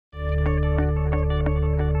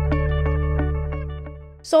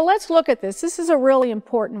So let's look at this. This is a really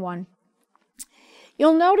important one.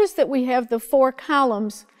 You'll notice that we have the 4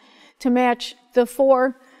 columns to match the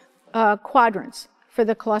 4 quadrants for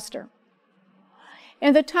the cluster.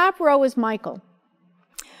 And the top row is Michael.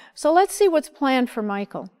 So let's see what's planned for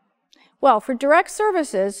Michael. Well, for direct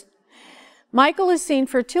services, Michael is seen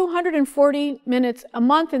for 240 minutes a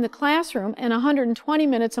month in the classroom and 120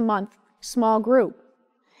 minutes a month small group.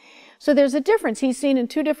 So there's a difference. He's seen in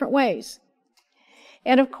 2 different ways.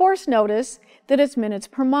 And of course, notice that it's minutes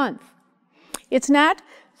per month. It's not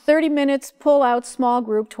 30 minutes pull-out small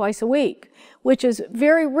group twice a week, which is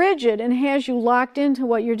very rigid and has you locked into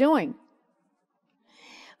what you're doing.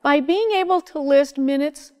 By being able to list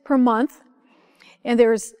minutes per month, and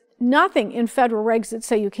there's nothing in federal regs that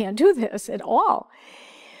say you can't do this at all.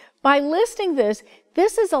 By listing this,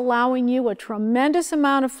 this is allowing you a tremendous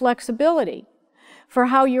amount of flexibility for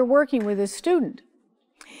how you're working with this student.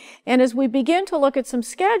 And as we begin to look at some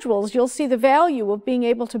schedules, you'll see the value of being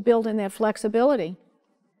able to build in that flexibility.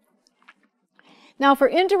 Now, for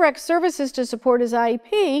indirect services to support his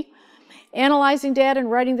IEP, analyzing data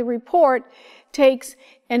and writing the report takes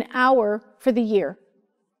an hour for the year.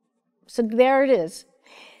 So there it is.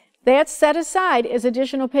 That's set aside as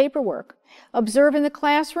additional paperwork. Observe in the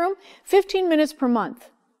classroom, 15 minutes per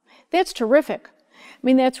month. That's terrific. I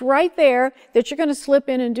mean, that's right there that you're going to slip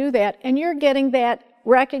in and do that, and you're getting that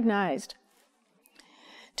recognized.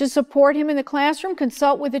 To support him in the classroom,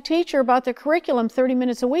 consult with the teacher about the curriculum 30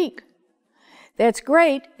 minutes a week. That's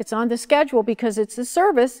great. It's on the schedule because it's a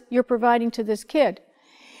service you're providing to this kid.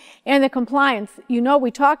 And the compliance, you know,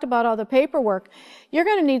 we talked about all the paperwork. You're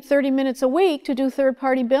going to need 30 minutes a week to do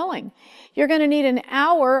third-party billing. You're going to need an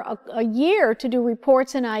hour a year to do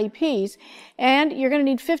reports and IEPs, and you're going to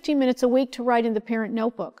need 15 minutes a week to write in the parent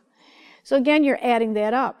notebook. So again, you're adding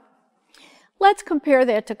that up. Let's compare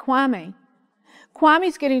that to Kwame.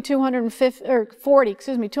 Kwame's getting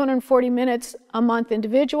 240 minutes a month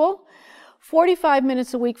individual, 45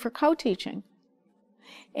 minutes a week for co-teaching,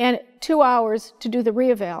 and 2 hours to do the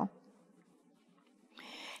reeval.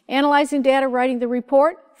 Analyzing data, writing the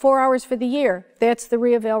report, 4 hours for the year. That's the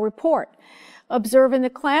reeval report. Observe in the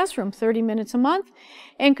classroom, 30 minutes a month,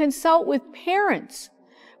 and consult with parents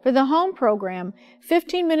for the home program,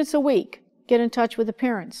 15 minutes a week. Get in touch with the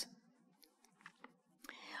parents.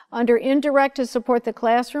 Under indirect to support the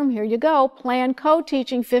classroom, here you go, plan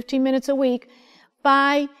co-teaching 15 minutes a week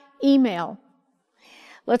by email.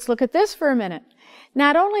 Let's look at this for a minute.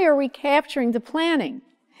 Not only are we capturing the planning,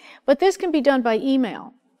 but this can be done by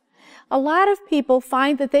email. A lot of people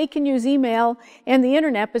find that they can use email and the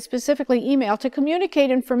internet, but specifically email, to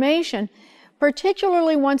communicate information,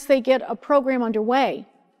 particularly once they get a program underway,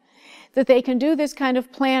 that they can do this kind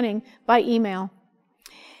of planning by email.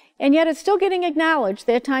 And yet it's still getting acknowledged.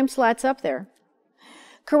 That time slot's up there.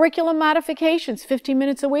 Curriculum modifications, 15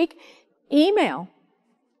 minutes a week, email.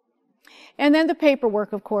 And then the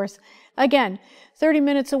paperwork, of course. Again, 30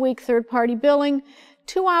 minutes a week, third-party billing,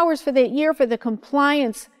 2 hours for that year for the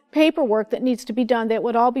compliance paperwork that needs to be done. That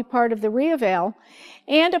would all be part of the reeval.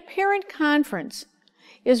 And a parent conference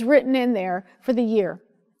is written in there for the year.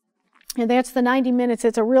 And that's the 90 minutes.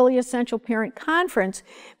 It's a really essential parent conference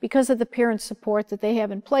because of the parent support that they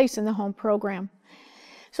have in place in the home program.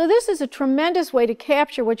 So this is a tremendous way to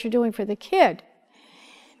capture what you're doing for the kid.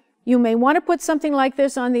 You may want to put something like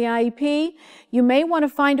this on the IEP. You may want to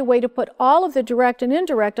find a way to put all of the direct and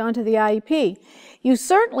indirect onto the IEP. You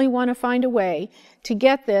certainly want to find a way to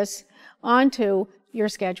get this onto your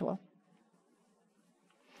schedule.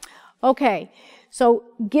 Okay. So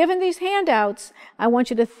given these handouts, I want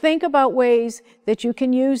you to think about ways that you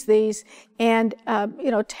can use these and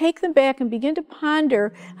take them back and begin to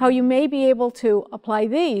ponder how you may be able to apply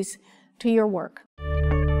these to your work.